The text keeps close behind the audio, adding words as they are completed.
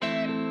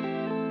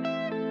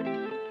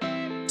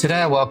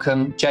Today I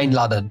welcome Jane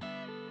Lunnon,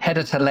 Head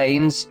at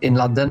Lanes in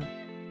London,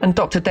 and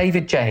Dr.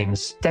 David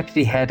James,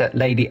 Deputy Head at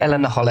Lady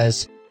Eleanor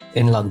Holles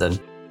in London.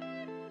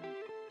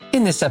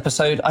 In this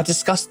episode, I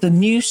discuss the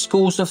new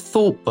Schools of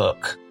Thought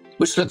book,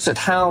 which looks at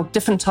how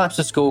different types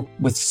of school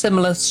with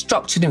similar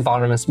structured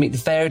environments meet the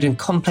varied and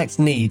complex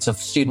needs of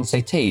students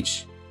they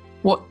teach.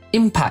 What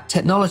impact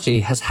technology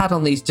has had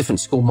on these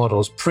different school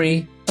models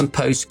pre and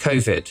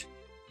post-COVID.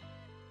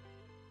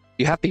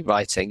 You have been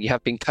writing, you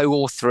have been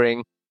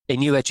co-authoring a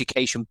new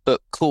education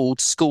book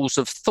called Schools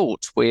of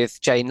Thought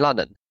with Jane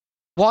Lunnon.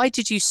 Why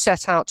did you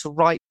set out to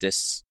write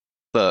this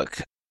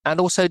book? And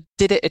also,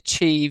 did it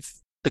achieve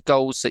the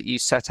goals that you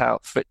set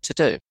out for it to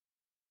do?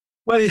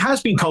 Well, it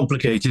has been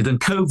complicated, and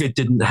COVID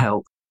didn't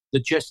help. The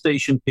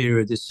gestation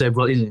period is it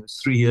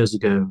was 3 years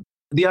ago.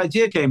 The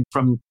idea came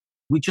from,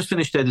 we just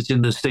finished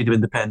editing The State of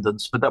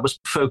Independence, but that was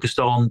focused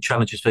on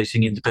challenges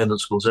facing independent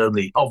schools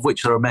only, of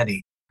which there are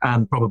many,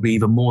 and probably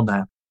even more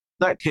now.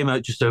 That came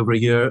out just over a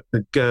year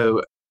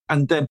ago.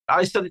 And then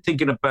I started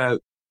thinking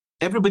about,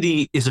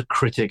 everybody is a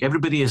critic,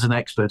 everybody is an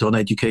expert on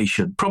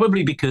education,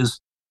 probably because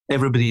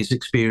everybody has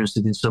experienced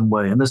it in some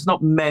way. And there's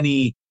not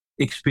many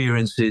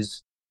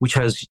experiences which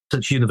has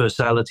such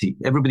universality.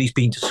 Everybody's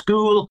been to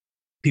school.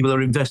 People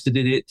are invested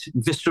in it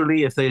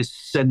viscerally if they're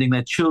sending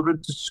their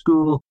children to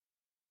school.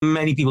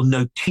 Many people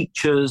know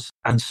teachers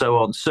and so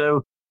on.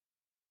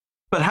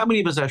 But how many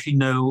of us actually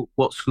know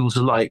what schools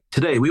are like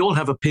today? We all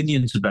have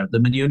opinions about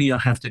them, and you only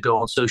have to go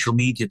on social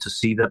media to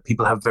see that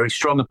people have very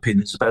strong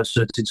opinions about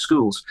certain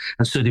schools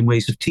and certain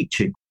ways of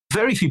teaching.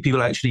 Very few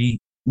people actually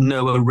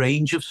know a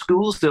range of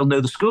schools. They'll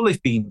know the school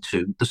they've been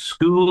to, the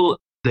school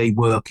they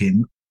work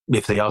in,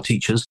 if they are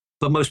teachers,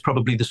 but most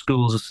probably the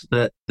schools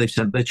that they've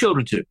sent their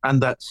children to.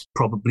 And that's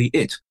probably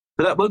it.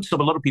 But that won't stop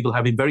a lot of people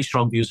having very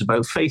strong views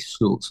about faith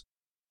schools,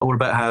 or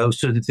about how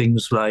certain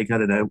things like,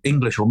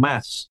 English or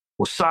maths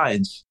or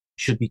science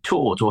should be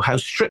taught, or how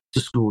strict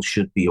the schools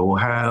should be, or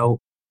how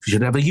we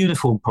should have a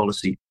uniform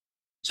policy.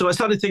 So I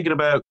started thinking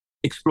about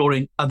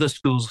exploring other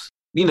schools,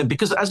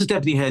 because as a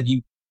deputy head,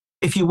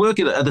 if you work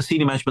at the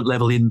senior management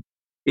level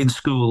in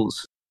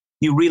schools,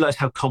 you realize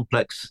how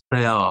complex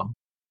they are,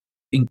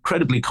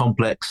 incredibly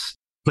complex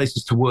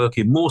places to work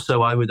in, more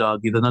so, I would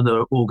argue, than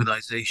other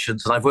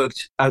organizations. And I've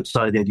worked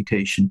outside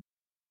education.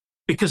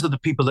 Because of the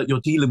people that you're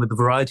dealing with, the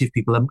variety of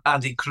people,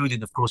 and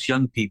including, of course,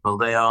 young people,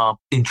 they are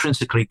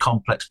intrinsically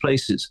complex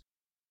places.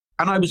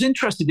 And I was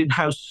interested in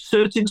how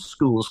certain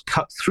schools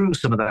cut through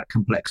some of that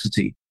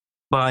complexity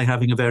by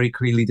having a very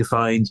clearly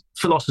defined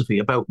philosophy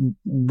about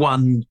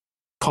one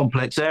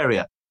complex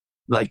area,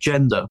 like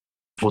gender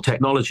or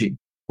technology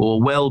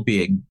or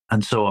well-being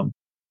and so on.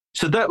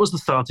 So that was the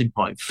starting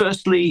point.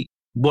 Firstly,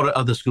 what are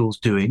other schools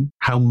doing?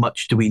 How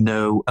much do we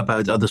know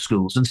about other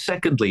schools? And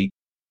secondly,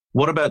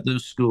 what about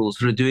those schools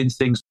that are doing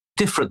things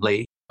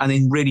differently and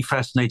in really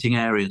fascinating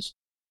areas?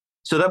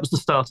 So that was the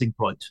starting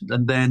point.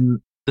 And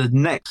then the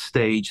next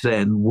stage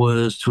then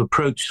was to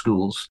approach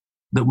schools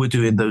that were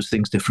doing those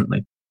things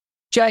differently.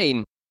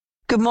 Jane.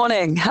 Good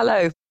morning.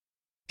 Hello.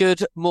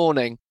 Good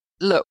morning.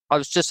 Look, I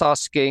was just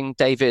asking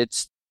David,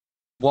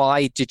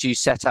 why did you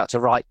set out to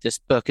write this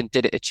book and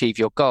did it achieve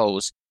your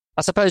goals?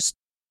 I suppose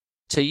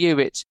to you,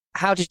 it's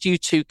how did you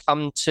two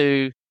come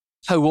to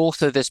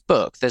co-author this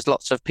book? There's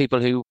lots of people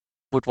who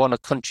would want to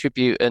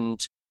contribute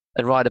and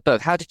write a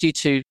book. How did you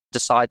two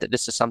decide that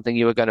this is something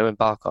you were going to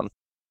embark on?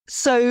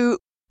 So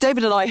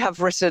David and I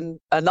have written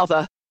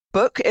another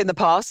book in the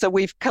past, so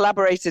we've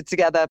collaborated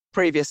together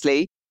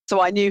previously.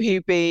 So I knew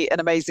he'd be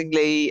an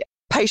amazingly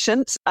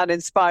patient and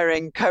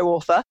inspiring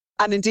co-author.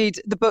 And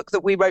indeed, the book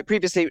that we wrote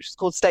previously, which is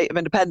called State of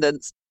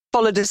Independence,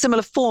 followed a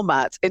similar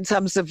format in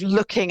terms of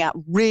looking at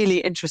really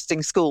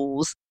interesting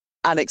schools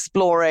and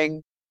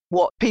exploring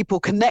what people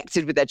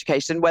connected with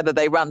education, whether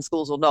they ran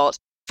schools or not,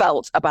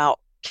 felt about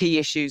key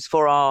issues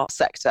for our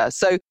sector.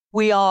 So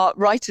we are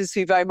writers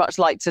who very much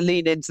like to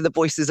lean into the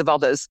voices of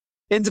others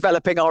in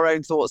developing our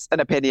own thoughts and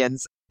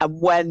opinions.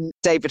 And when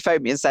David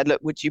phoned me and said,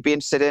 look, would you be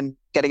interested in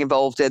getting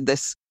involved in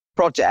this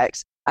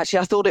project? Actually,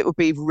 I thought it would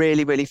be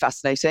really, really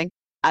fascinating.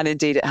 And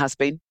indeed, it has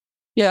been.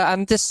 Yeah,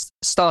 and this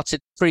started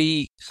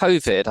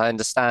pre-COVID, I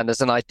understand,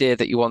 as an idea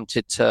that you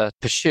wanted to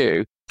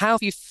pursue. How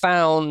have you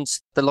found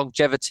the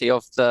longevity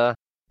of the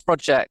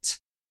project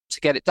to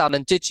get it done?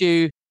 And did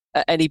you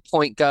at any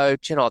point go,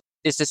 do you know,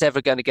 is this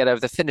ever going to get over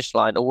the finish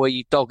line? Or were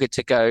you dogged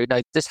to go,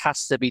 no, this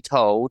has to be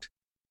told?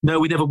 No,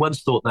 we never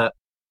once thought that.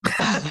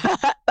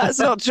 That's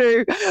not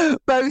true.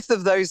 Both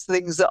of those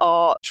things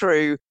are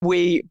true.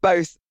 We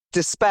both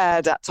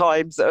despaired at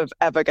times of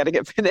ever getting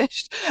it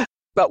finished,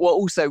 but were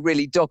also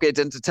really dogged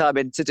and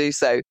determined to do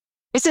so.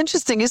 It's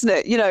interesting, isn't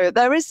it?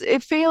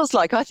 It feels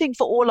like, I think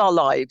for all our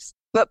lives,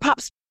 but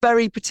perhaps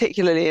very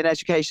particularly in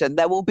education,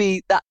 there will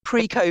be that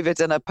pre-COVID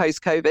and a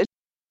post-COVID.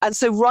 And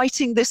so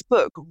writing this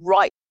book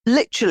right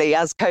literally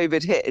as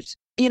COVID hit,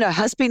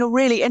 has been a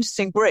really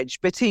interesting bridge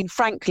between,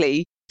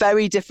 frankly,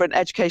 very different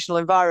educational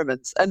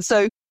environments. And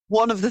so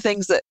one of the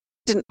things that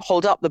didn't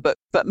hold up the book,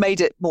 but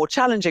made it more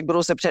challenging, but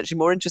also potentially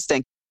more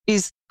interesting,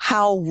 is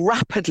how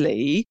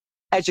rapidly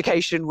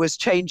education was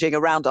changing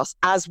around us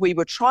as we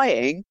were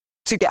trying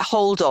to get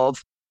hold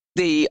of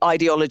the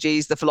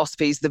ideologies, the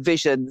philosophies, the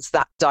visions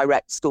that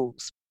direct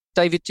schools.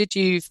 David, did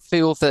you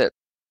feel that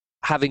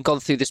having gone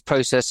through this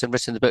process and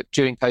written the book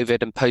during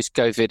COVID and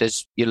post-COVID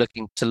as you're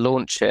looking to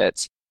launch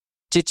it,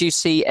 did you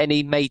see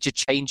any major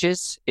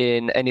changes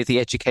in any of the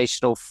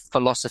educational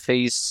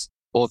philosophies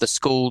or the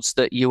schools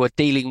that you were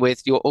dealing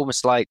with? You're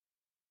almost like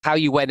how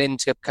you went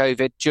into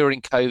COVID,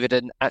 during COVID,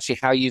 and actually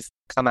how you've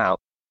come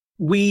out.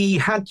 We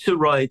had to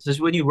write,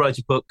 as when you write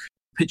a book,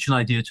 pitch an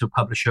idea to a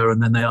publisher,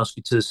 and then they ask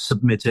you to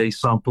submit a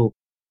sample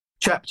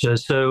chapter.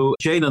 So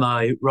Jane and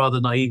I,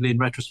 rather naively in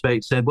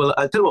retrospect, said, well,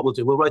 I'll tell you what we'll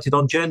do. We'll write it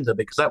on gender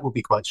because that will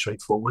be quite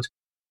straightforward.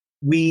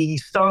 We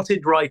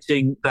started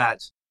writing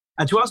that.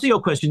 And to answer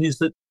your question is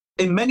that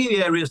in many of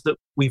the areas that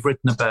we've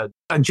written about,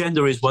 and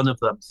gender is one of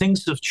them,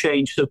 things have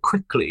changed so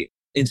quickly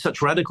in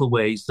such radical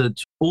ways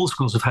that all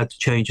schools have had to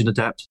change and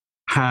adapt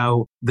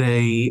how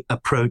they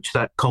approach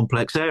that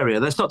complex area.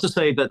 That's not to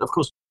say that, of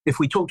course, if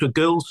we talk to a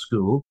girls'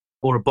 school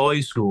or a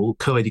boys' school,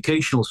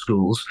 co-educational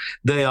schools,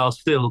 they are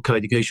still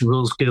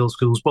co-educational schools, girls'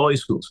 schools,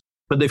 boys' schools.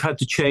 But they've had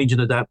to change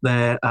and adapt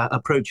their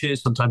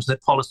approaches, sometimes their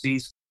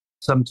policies,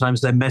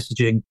 sometimes their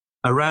messaging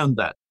around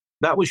that.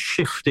 That was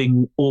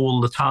shifting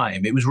all the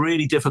time. It was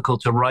really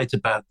difficult to write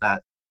about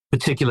that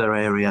particular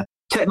area.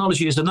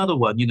 Technology is another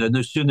one. You know,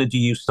 no sooner do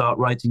you start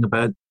writing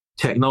about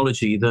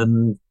technology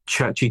than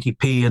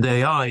ChatGPT and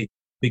AI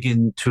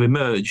begin to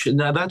emerge.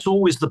 Now, that's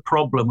always the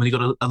problem when you've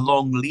got a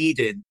long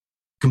lead-in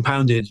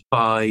compounded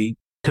by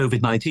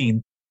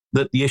COVID-19,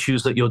 that the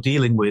issues that you're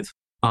dealing with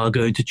are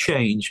going to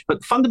change.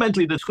 But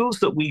fundamentally, the schools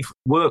that we've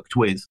worked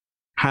with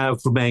have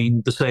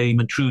remained the same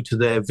and true to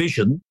their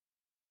vision,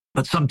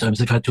 but sometimes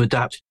they've had to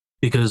adapt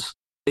because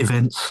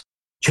events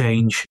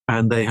change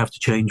and they have to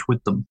change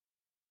with them.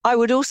 I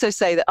would also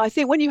say that I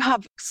think when you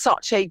have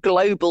such a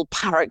global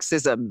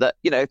paroxysm that,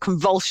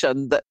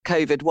 convulsion that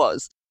COVID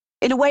was,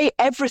 in a way,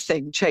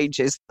 everything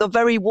changes. The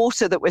very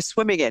water that we're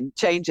swimming in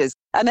changes.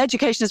 And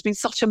education has been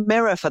such a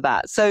mirror for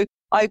that. So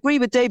I agree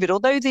with David,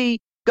 although the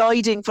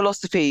guiding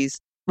philosophies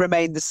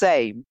remain the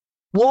same,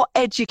 what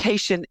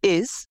education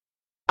is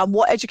and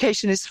what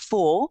education is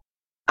for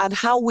and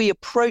how we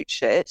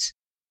approach it,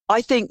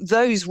 I think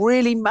those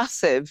really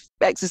massive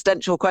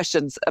existential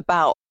questions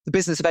about the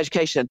business of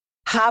education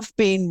have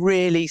been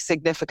really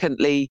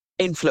significantly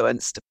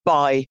influenced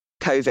by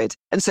COVID.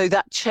 And so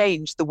that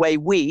changed the way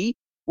we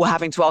were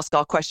having to ask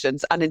our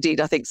questions. And indeed,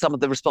 I think some of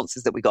the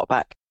responses that we got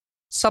back.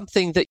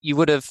 Something that you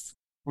would have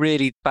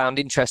really found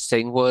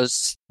interesting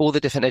was all the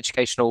different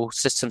educational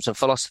systems and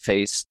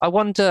philosophies. I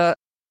wonder,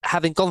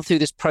 having gone through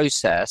this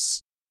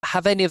process,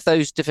 have any of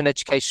those different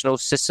educational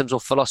systems or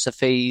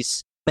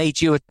philosophies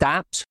made you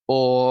adapt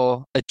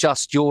or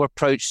adjust your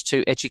approach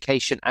to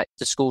education at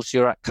the schools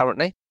you're at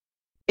currently?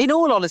 In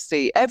all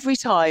honesty, every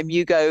time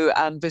you go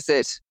and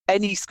visit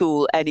any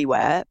school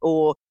anywhere,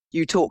 or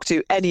you talk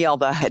to any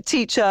other head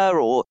teacher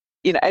or,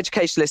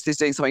 educationalist who's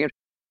doing something,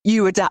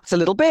 you adapt a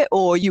little bit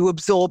or you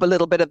absorb a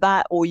little bit of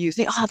that, or you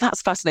think, oh,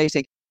 that's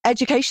fascinating.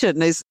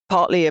 Education is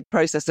partly a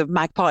process of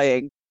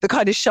magpieing the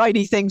kind of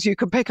shiny things you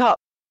can pick up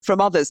from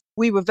others.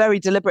 We were very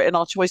deliberate in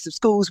our choice of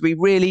schools. We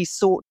really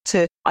sought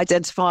to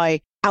identify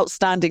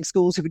outstanding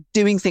schools who were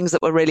doing things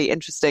that were really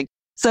interesting.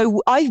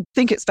 So I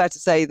think it's fair to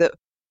say that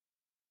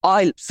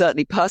I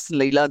certainly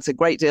personally learned a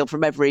great deal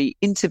from every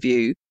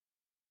interview.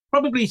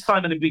 Probably,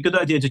 Simon, it'd be a good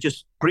idea to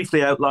just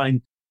briefly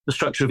outline the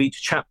structure of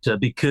each chapter,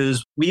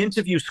 because we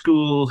interview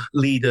school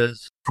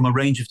leaders from a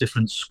range of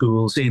different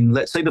schools in,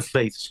 let's say, the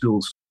faith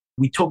schools.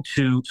 We talk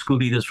to school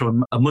leaders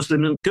from a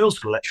Muslim girls'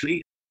 school,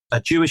 actually,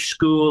 a Jewish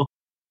school,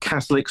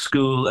 Catholic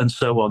school, and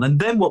so on. And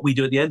then what we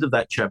do at the end of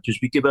that chapter is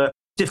we give a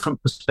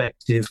different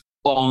perspective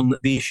on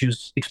the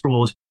issues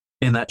explored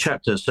in that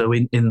chapter. So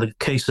in the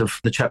case of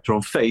the chapter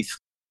on faith,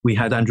 we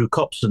had Andrew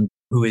Copson,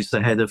 who is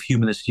the head of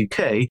Humanist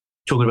UK,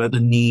 talking about the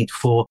need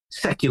for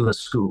secular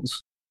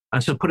schools.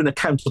 And so putting a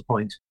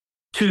counterpoint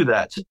to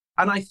that.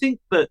 And I think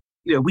that,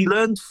 we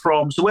learned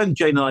from, so when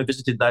Jane and I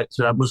visited that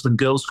Muslim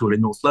girls' school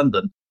in North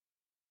London,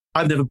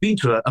 I've never been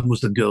to a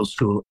Muslim girls'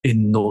 school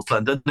in North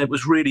London. It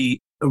was really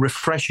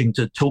refreshing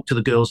to talk to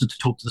the girls and to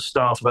talk to the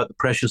staff about the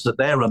pressures that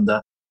they're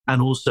under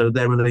and also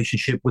their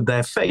relationship with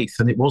their faith.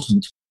 And it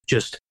wasn't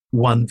just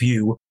one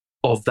view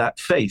of that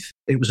faith.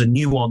 It was a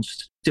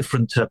nuanced,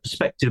 different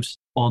perspectives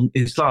on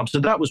Islam. So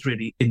that was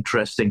really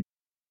interesting.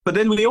 But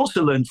then we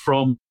also learned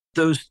from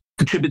those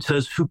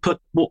contributors who put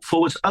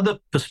forward other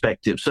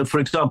perspectives. So, for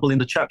example, in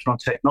the chapter on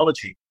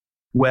technology,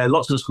 where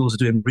lots of the schools are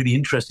doing really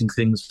interesting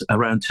things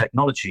around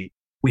technology,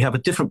 we have a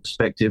different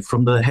perspective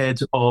from the head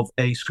of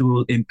a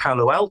school in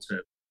Palo Alto,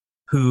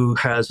 who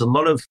has a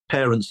lot of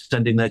parents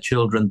sending their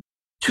children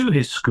to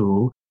his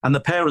school. And the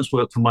parents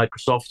work for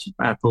Microsoft,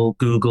 Apple,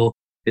 Google,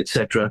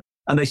 etc.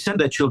 And they send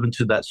their children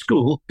to that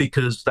school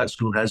because that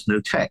school has no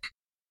tech.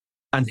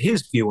 And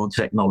his view on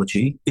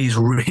technology is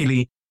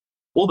really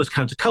almost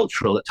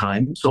countercultural at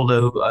times,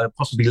 although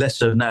possibly less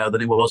so now than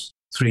it was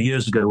 3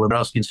 years ago when we're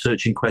asking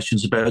searching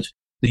questions about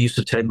the use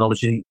of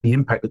technology, the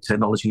impact that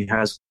technology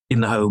has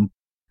in the home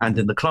and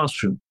in the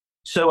classroom.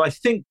 So I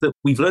think that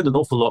we've learned an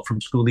awful lot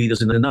from school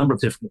leaders in a number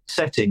of different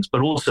settings,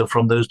 but also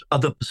from those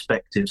other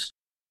perspectives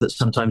that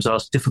sometimes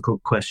ask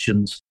difficult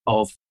questions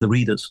of the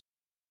readers.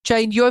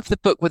 Jane, you open the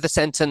book with the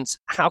sentence,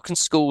 how can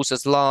schools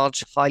as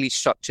large, highly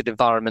structured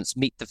environments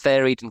meet the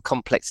varied and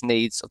complex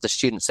needs of the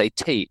students they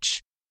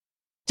teach?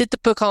 Did the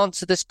book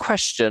answer this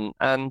question,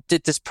 and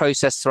did this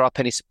process throw up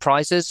any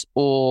surprises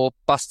or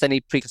bust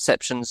any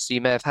preconceptions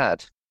you may have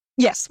had?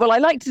 Yes, well, I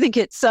like to think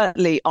it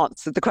certainly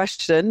answered the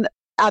question.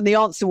 And the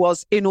answer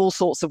was in all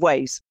sorts of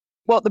ways.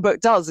 What the book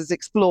does is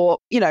explore,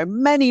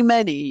 many,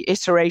 many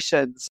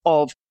iterations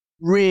of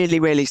really,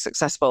 really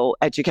successful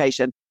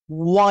education,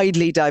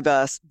 widely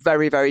diverse,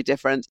 very, very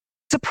different.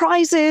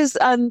 Surprises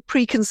and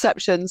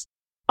preconceptions.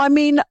 I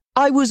mean,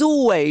 I was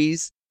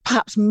always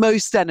perhaps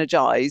most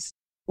energized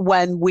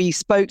when we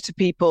spoke to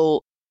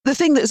people. The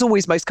thing that's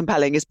always most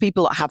compelling is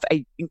people that have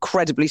an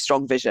incredibly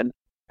strong vision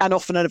and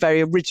often a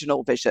very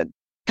original vision.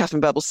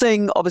 Catherine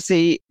Birbalsingh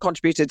obviously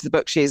contributed to the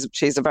book.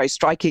 She's a very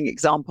striking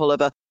example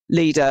of a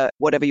leader,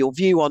 whatever your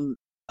view on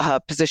her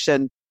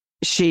position.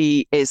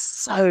 She is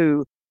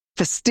so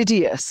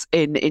fastidious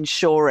in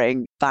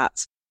ensuring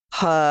that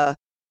her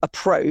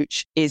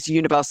approach is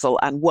universal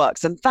and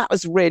works. And that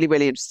was really,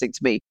 really interesting to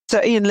me. So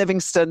Ian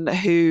Livingstone,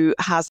 who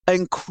has an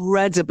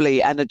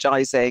incredibly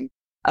energizing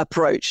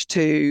approach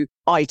to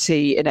IT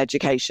in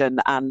education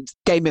and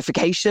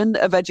gamification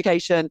of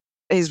education,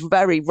 is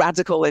very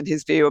radical in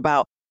his view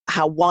about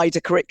how wide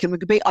a curriculum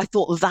could be. I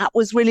thought that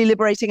was really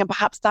liberating, and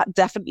perhaps that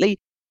definitely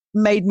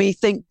made me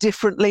think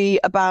differently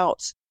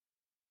about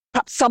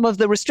perhaps some of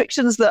the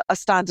restrictions that a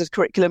standard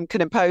curriculum can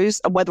impose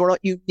and whether or not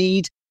you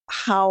need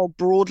how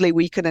broadly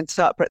we can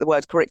interpret the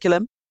word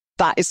curriculum.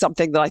 That is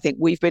something that I think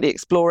we've been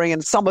exploring,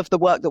 and some of the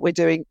work that we're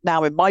doing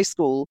now in my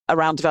school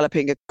around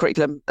developing a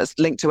curriculum that's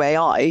linked to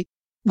AI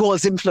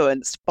was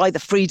influenced by the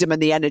freedom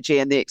and the energy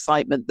and the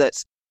excitement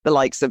that the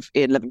likes of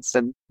Ian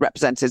Livingstone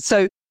represented.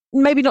 So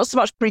maybe not so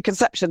much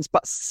preconceptions,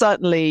 but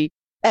certainly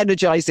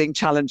energizing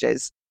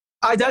challenges.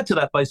 I'd add to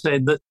that by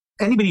saying that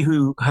anybody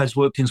who has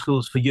worked in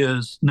schools for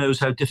years knows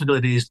how difficult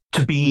it is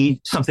to be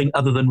something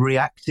other than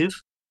reactive.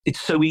 It's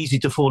so easy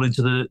to fall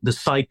into the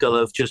cycle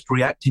of just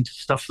reacting to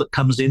stuff that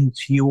comes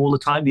into you all the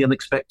time, the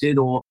unexpected,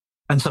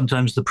 and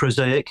sometimes the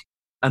prosaic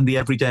and the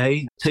everyday.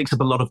 It takes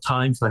up a lot of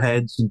time for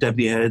heads and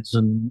deputy heads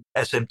and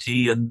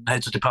SMT and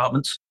heads of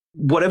departments.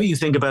 Whatever you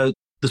think about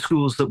the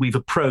schools that we've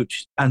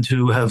approached and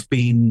who have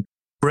been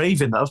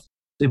brave enough,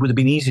 it would have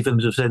been easy for them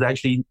to have said,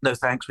 actually, no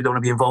thanks, we don't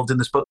want to be involved in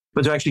this book,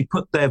 but to actually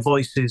put their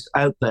voices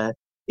out there,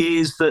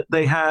 is that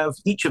they have,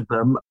 each of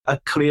them, a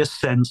clear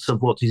sense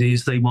of what it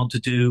is they want to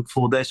do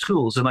for their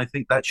schools. And I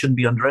think that shouldn't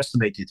be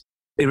underestimated.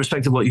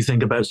 Irrespective of what you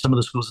think about some of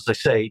the schools, as I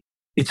say,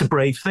 it's a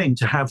brave thing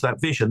to have that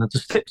vision and to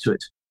stick to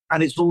it.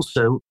 And it's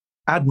also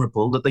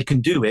admirable that they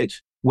can do it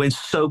when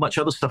so much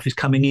other stuff is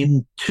coming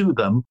in to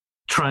them,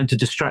 trying to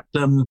distract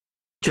them.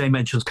 Jay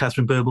mentions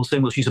Catherine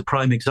Birbalsingh. Well, she's a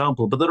prime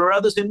example, but there are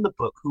others in the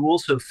book who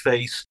also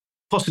face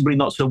possibly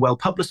not so well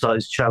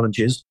publicized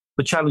challenges,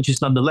 but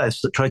challenges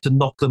nonetheless that try to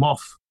knock them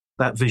off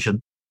that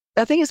vision.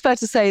 I think it's fair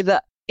to say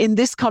that in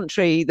this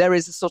country, there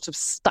is a sort of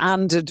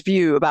standard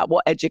view about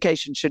what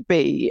education should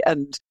be.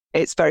 And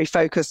it's very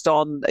focused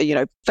on,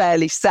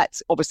 fairly set.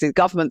 Obviously, the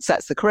government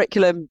sets the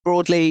curriculum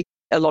broadly,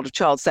 a lot of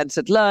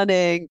child-centered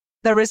learning.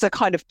 There is a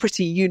kind of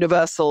pretty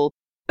universal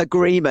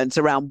agreement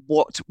around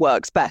what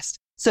works best.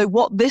 So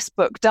what this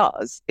book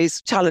does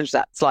is challenge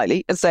that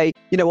slightly and say,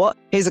 you know what,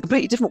 here's a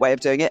completely different way of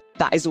doing it.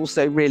 That is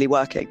also really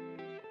working.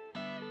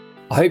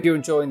 I hope you're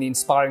enjoying the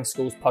Inspiring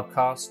Schools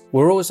podcast.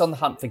 We're always on the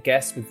hunt for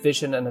guests with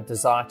vision and a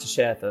desire to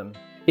share them.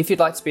 If you'd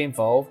like to be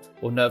involved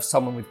or know of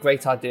someone with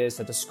great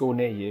ideas at a school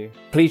near you,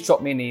 please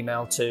drop me an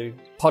email to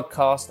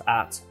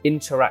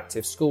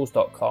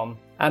podcast@interactiveschools.com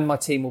and my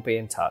team will be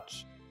in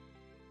touch.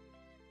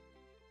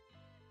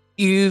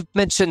 You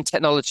mentioned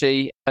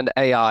technology and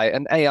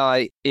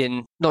AI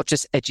in not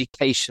just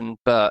education,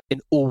 but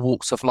in all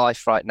walks of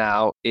life right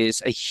now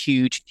is a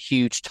huge,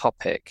 huge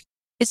topic.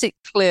 Is it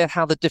clear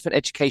how the different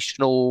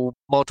educational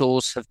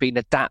models have been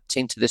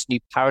adapting to this new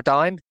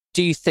paradigm?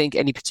 Do you think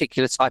any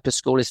particular type of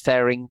school is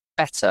faring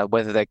better,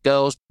 whether they're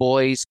girls,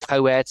 boys,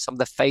 co-ed, some of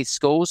the faith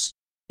schools?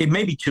 It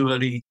may be too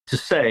early to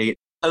say.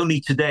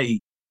 Only today,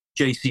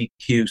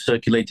 JCQ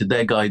circulated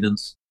their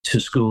guidance to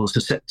schools,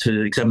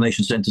 to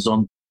examination centres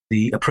on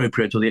the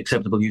appropriate or the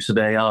acceptable use of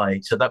AI.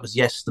 So that was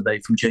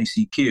yesterday from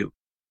JCQ.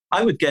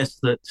 I would guess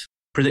that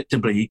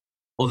predictably,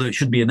 although it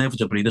should be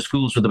inevitably, the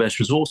schools with the best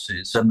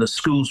resources and the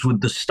schools with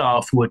the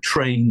staff who are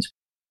trained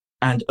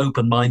and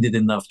open-minded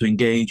enough to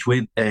engage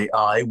with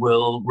AI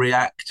will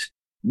react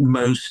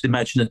most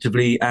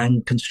imaginatively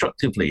and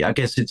constructively. I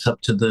guess it's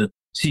up to the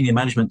senior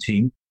management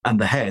team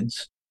and the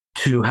heads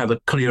to have a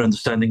clear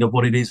understanding of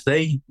what it is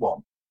they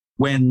want.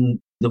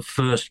 When the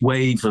first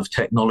wave of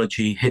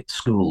technology hit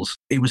schools,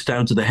 it was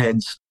down to the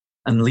heads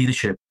and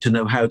leadership to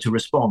know how to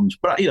respond.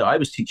 But, I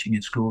was teaching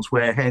in schools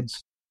where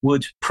heads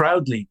would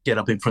proudly get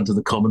up in front of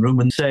the common room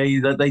and say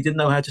that they didn't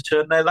know how to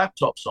turn their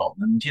laptops on.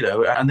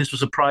 And this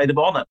was a pride of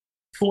honor.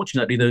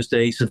 Fortunately, those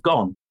days have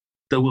gone.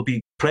 there will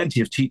be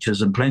plenty of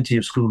teachers and plenty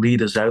of school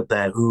leaders out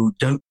there who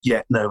don't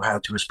yet know how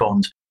to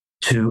respond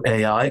to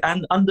AI,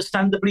 and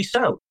understandably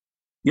so.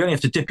 You only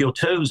have to dip your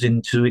toes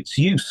into its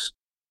use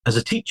as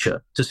a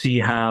teacher to see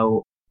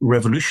how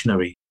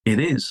revolutionary it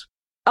is.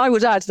 I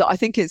would add that I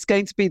think it's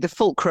going to be the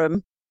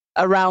fulcrum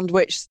around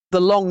which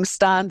the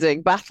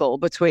long-standing battle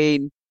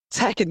between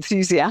tech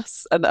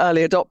enthusiasts and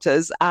early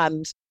adopters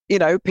and,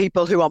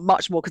 people who are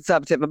much more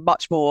conservative and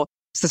much more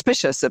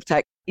suspicious of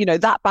tech,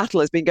 that battle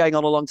has been going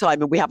on a long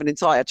time. And we have an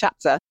entire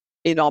chapter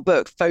in our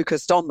book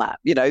focused on that,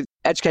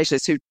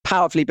 educationalists who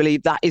powerfully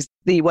believe that is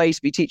the way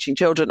to be teaching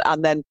children,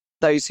 and then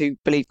those who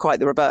believe quite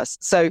the reverse.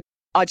 So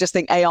I just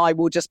think AI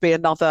will just be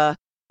another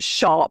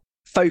sharp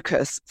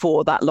focus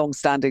for that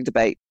long-standing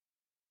debate.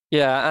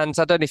 Yeah, and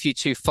I don't know if you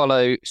two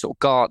follow sort of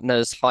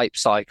Gartner's hype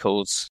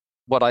cycles.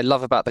 What I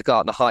love about the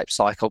Gartner hype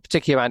cycle,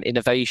 particularly around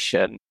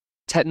innovation,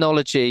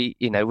 technology,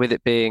 with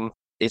it being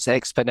its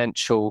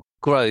exponential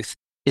growth,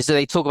 is that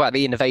they talk about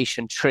the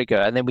innovation trigger,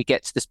 and then we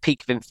get to this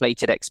peak of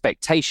inflated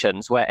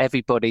expectations where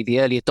everybody, the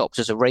early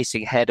adopters, are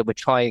racing ahead and we're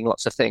trying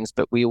lots of things,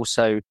 but we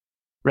also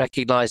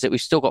recognize that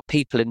we've still got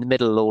people in the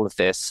middle of all of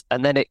this.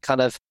 And then it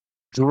kind of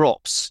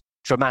drops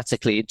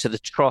dramatically into the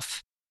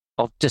trough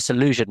of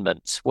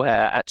disillusionment,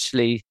 where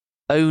actually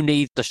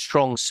only the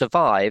strong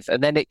survive.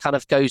 And then it kind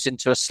of goes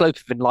into a slope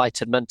of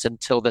enlightenment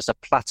until there's a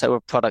plateau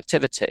of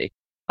productivity.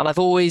 And I've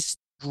always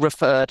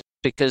referred,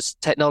 because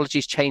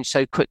technology's changed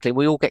so quickly, and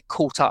we all get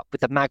caught up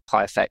with the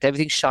magpie effect.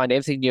 Everything's shiny,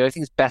 everything new,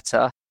 everything's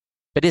better.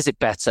 But is it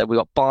better? We've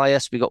got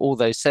bias, we've got all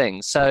those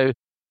things. So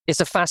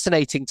it's a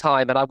fascinating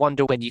time. And I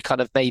wonder when you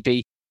kind of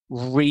maybe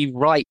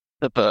rewrite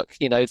the book,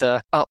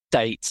 the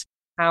update,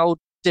 how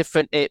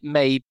different it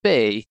may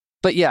be.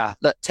 But yeah,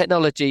 that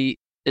technology,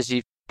 as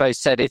you've both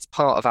said, it's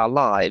part of our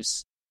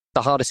lives.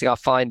 The hardest thing I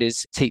find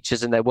is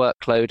teachers and their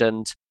workload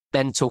and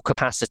mental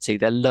capacity,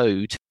 their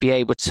load, be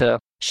able to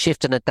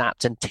shift and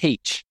adapt and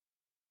teach.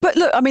 But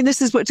look,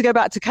 this is what, to go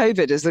back to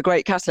COVID as the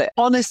great catalyst.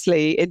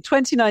 Honestly, in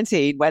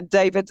 2019, when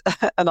David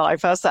and I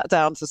first sat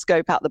down to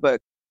scope out the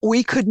book,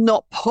 we could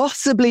not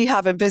possibly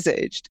have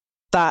envisaged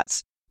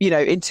that,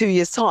 in 2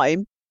 years'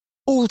 time,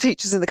 all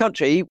teachers in the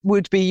country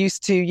would be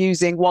used to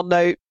using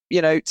OneNote,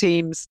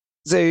 Teams,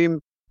 Zoom,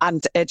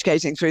 and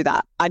educating through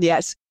that. And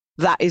yet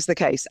that is the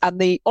case. And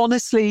the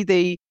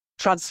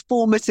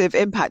transformative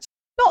impact,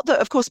 not that,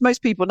 of course,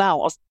 most people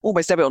now,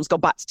 almost everyone's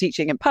gone back to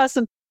teaching in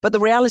person, but the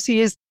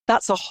reality is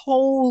that's a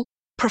whole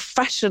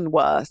profession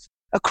worth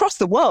across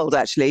the world,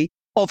 actually,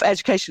 of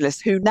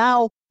educationalists who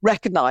now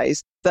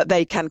recognize that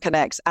they can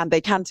connect and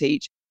they can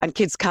teach and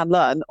kids can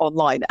learn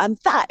online. And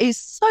that is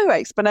so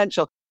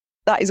exponential.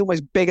 That is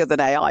almost bigger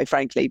than AI,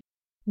 frankly.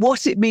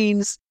 What it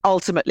means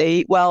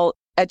ultimately, well,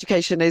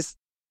 education is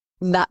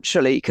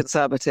naturally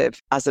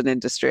conservative as an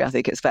industry, I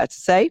think it's fair to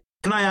say.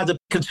 Can I add a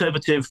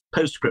conservative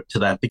postscript to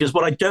that? Because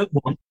what I don't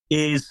want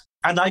is,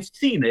 and I've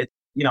seen it,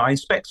 I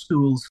inspect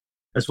schools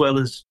as well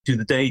as do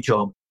the day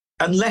job.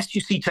 Unless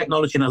you see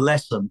technology in a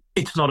lesson,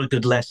 it's not a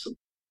good lesson.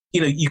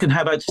 You can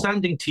have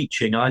outstanding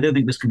teaching. And I don't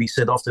think this can be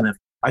said often enough.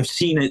 I've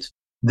seen it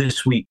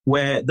this week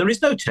where there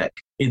is no tech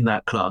in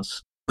that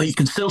class, but you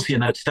can still see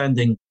an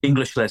outstanding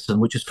English lesson,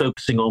 which is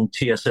focusing on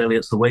T.S.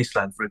 Eliot's The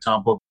Wasteland, for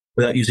example,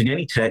 without using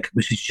any tech,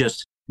 which is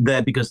just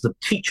there because the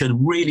teacher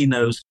really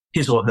knows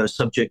his or her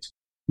subject,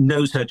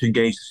 knows how to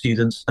engage the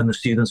students, and the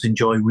students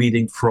enjoy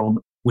reading from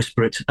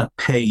whisper it a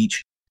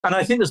page. And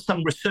I think there's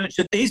some research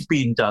that is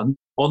being done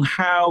on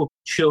how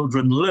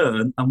children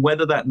learn and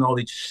whether that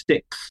knowledge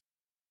sticks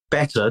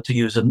better, to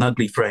use an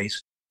ugly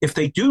phrase, if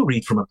they do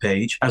read from a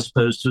page as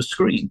opposed to a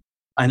screen.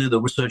 I know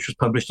the research was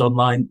published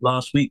online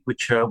last week,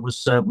 which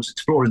was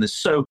exploring this.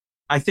 So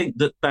I think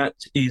that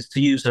is, to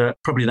use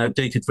probably an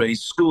outdated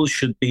phrase, schools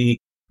should be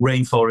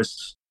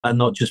rainforests and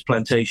not just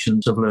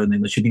plantations of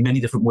learning. There should be many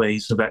different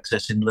ways of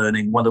accessing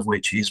learning, one of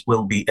which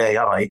will be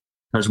AI,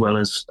 as well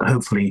as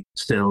hopefully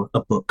still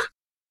a book.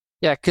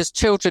 Yeah, because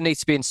children need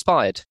to be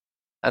inspired,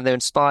 and they're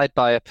inspired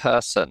by a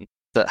person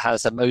that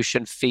has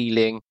emotion,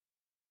 feeling,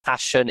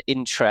 passion,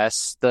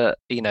 interest, that,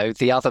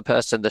 the other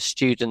person, the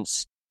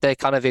students, they're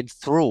kind of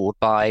enthralled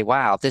by,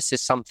 wow, this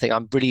is something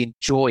I'm really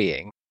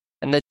enjoying.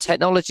 And the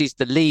technology's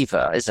the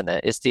lever, isn't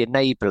it? It's the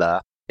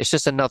enabler. It's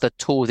just another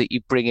tool that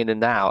you bring in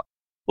and out.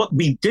 What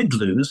we did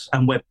lose,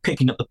 and we're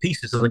picking up the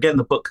pieces, and again,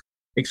 the book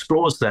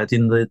explores that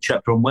in the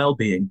chapter on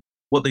well-being,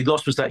 what they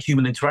lost was that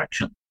human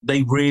interaction.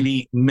 They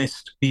really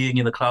missed being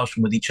in the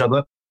classroom with each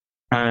other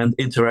and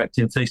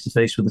interacting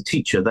face-to-face with the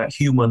teacher, that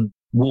human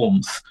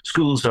warmth.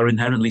 Schools are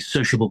inherently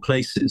sociable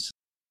places,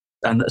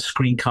 and a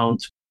screen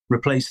can't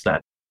replace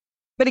that.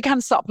 But it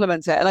can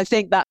supplement it. And I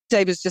think that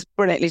David's just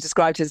brilliantly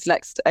described his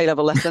next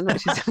A-level lesson,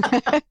 which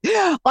is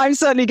I'm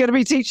certainly going to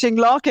be teaching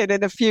Larkin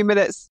in a few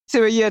minutes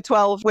to a year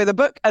 12 with a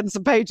book and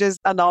some pages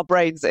and our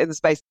brains in the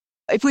space.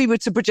 If we were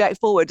to project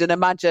forward and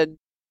imagine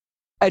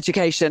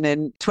education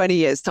in 20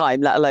 years'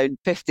 time, let alone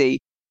 50,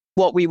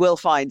 what we will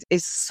find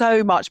is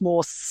so much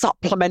more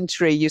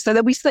supplementary use. So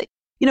that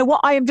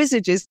what I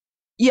envisage is,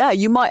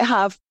 you might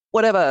have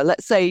whatever,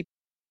 let's say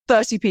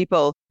 30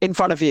 people in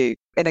front of you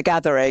in a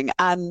gathering,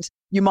 and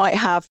you might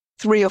have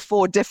 3 or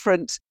 4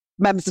 different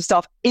members of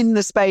staff in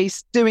the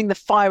space, doing the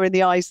fire in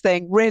the eyes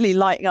thing, really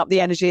lighting up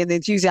the energy and the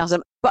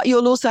enthusiasm. But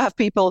you'll also have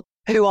people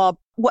who are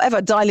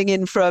dialing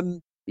in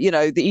from,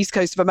 the East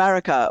Coast of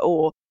America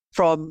or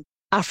from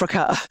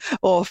Africa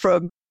or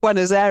from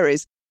Buenos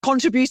Aires,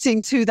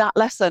 contributing to that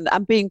lesson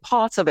and being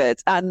part of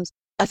it. And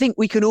I think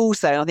we can all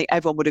say, and I think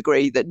everyone would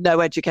agree, that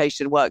no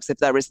education works if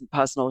there isn't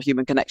personal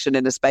human connection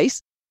in a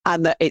space,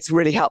 and that it's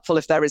really helpful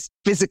if there is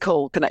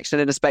physical connection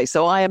in a space.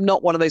 So I am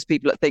not one of those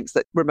people that thinks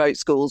that remote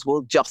schools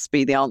will just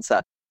be the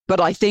answer. But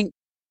I think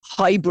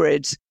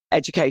hybrid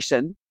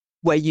education,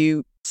 where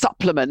you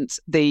supplement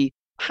the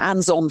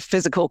hands-on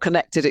physical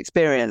connected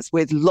experience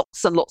with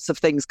lots and lots of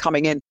things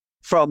coming in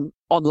from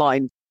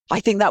online,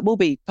 I think that will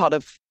be part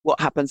of what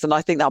happens. And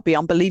I think that'll be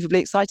unbelievably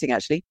exciting,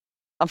 actually.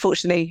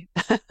 Unfortunately,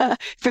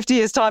 50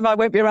 years' time, I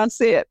won't be around to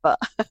see it, but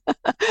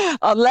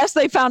unless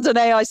they found an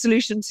AI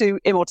solution to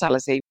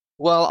immortality.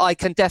 Well, I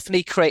can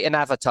definitely create an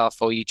avatar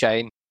for you,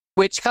 Jane,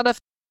 which kind of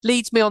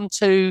leads me on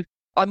to,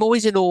 I'm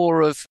always in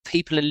awe of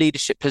people in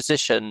leadership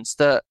positions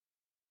that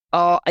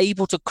are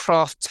able to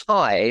craft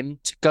time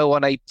to go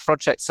on a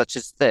project such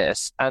as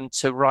this and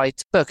to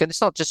write a book. And it's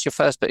not just your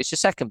first book, it's your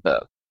second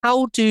book.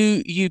 How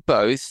do you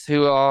both,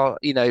 who are,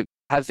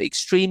 have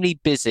extremely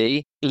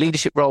busy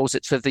leadership roles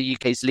at the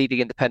UK's leading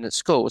independent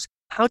schools,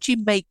 how do you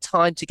make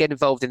time to get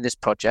involved in this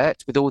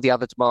project with all the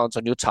other demands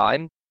on your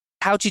time?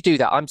 How do you do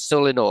that? I'm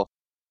still in awe.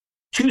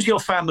 Choose your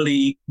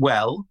family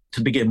well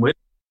to begin with,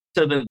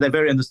 so that they're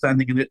very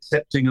understanding and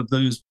accepting of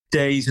those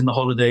days in the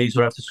holidays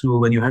or after school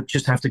when you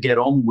just have to get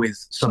on with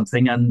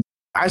something. And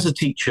as a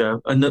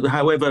teacher, and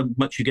however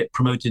much you get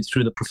promoted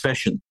through the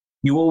profession,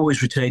 you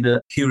always retain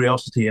a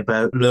curiosity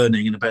about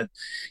learning and about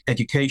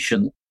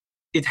education.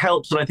 It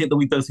helps, and I think that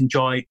we both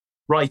enjoy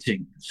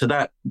writing. So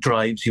that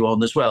drives you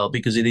on as well,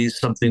 because it is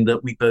something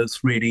that we both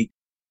really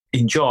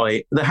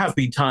enjoy. There have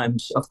been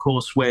times, of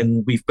course,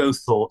 when we've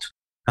both thought,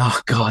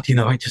 oh God,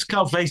 I just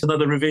can't face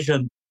another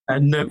revision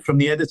and note from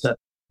the editor.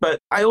 But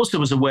I also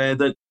was aware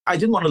that I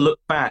didn't want to look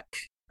back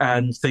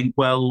and think,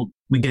 well,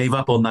 we gave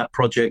up on that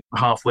project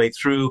halfway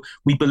through.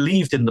 We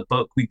believed in the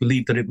book. We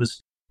believed that it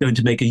was going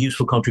to make a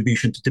useful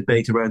contribution to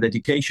debate around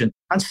education.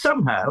 And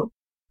somehow,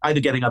 either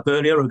getting up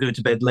earlier or going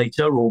to bed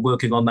later or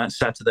working on that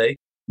Saturday,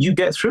 you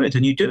get through it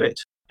and you do it.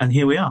 And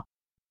here we are.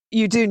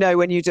 You do know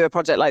when you do a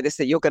project like this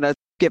that you're going to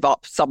give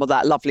up some of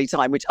that lovely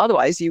time, which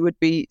otherwise you would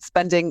be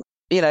spending,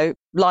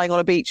 lying on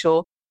a beach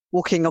or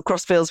walking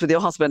across fields with your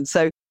husband.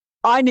 So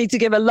I need to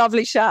give a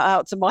lovely shout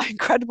out to my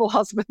incredible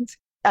husband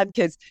and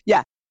kids.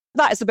 Yeah,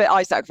 that is a bit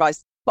I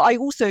sacrifice. But I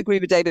also agree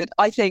with David.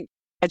 I think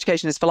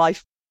education is for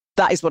life.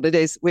 That is what it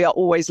is. We are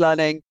always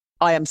learning.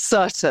 I am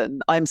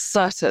certain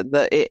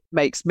that it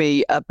makes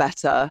me a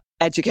better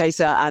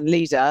educator and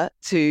leader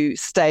to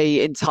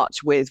stay in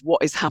touch with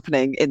what is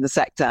happening in the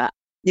sector,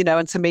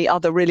 and to meet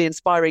other really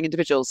inspiring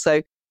individuals.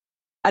 So,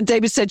 and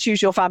David said,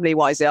 choose your family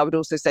wisely. I would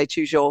also say,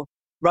 choose your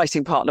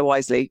writing partner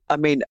wisely. I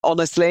mean,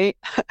 honestly,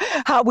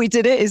 how we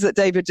did it is that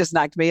David just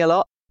nagged me a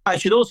lot. I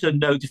should also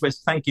note, if we're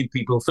thanking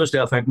people, firstly,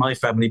 I'll thank my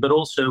family, but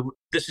also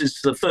this is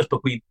the first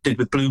book we did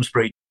with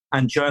Bloomsbury.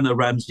 And Joanna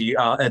Ramsey,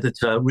 our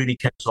editor, really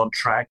kept us on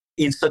track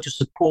in such a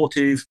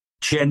supportive,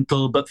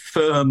 gentle, but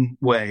firm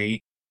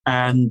way.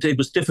 And it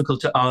was difficult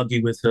to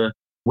argue with her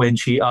when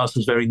she asked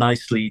us very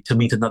nicely to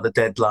meet another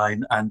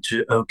deadline and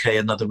to okay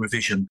another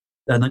revision.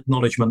 An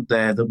acknowledgement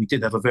there that we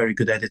did have a very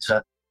good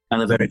editor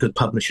and a very good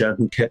publisher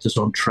who kept us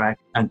on track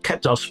and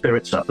kept our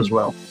spirits up as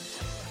well.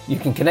 You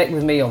can connect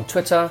with me on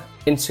Twitter,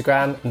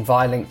 Instagram, and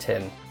via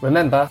LinkedIn.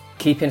 Remember,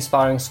 keep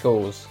inspiring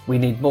schools. We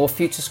need more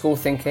future school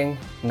thinking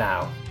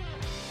now.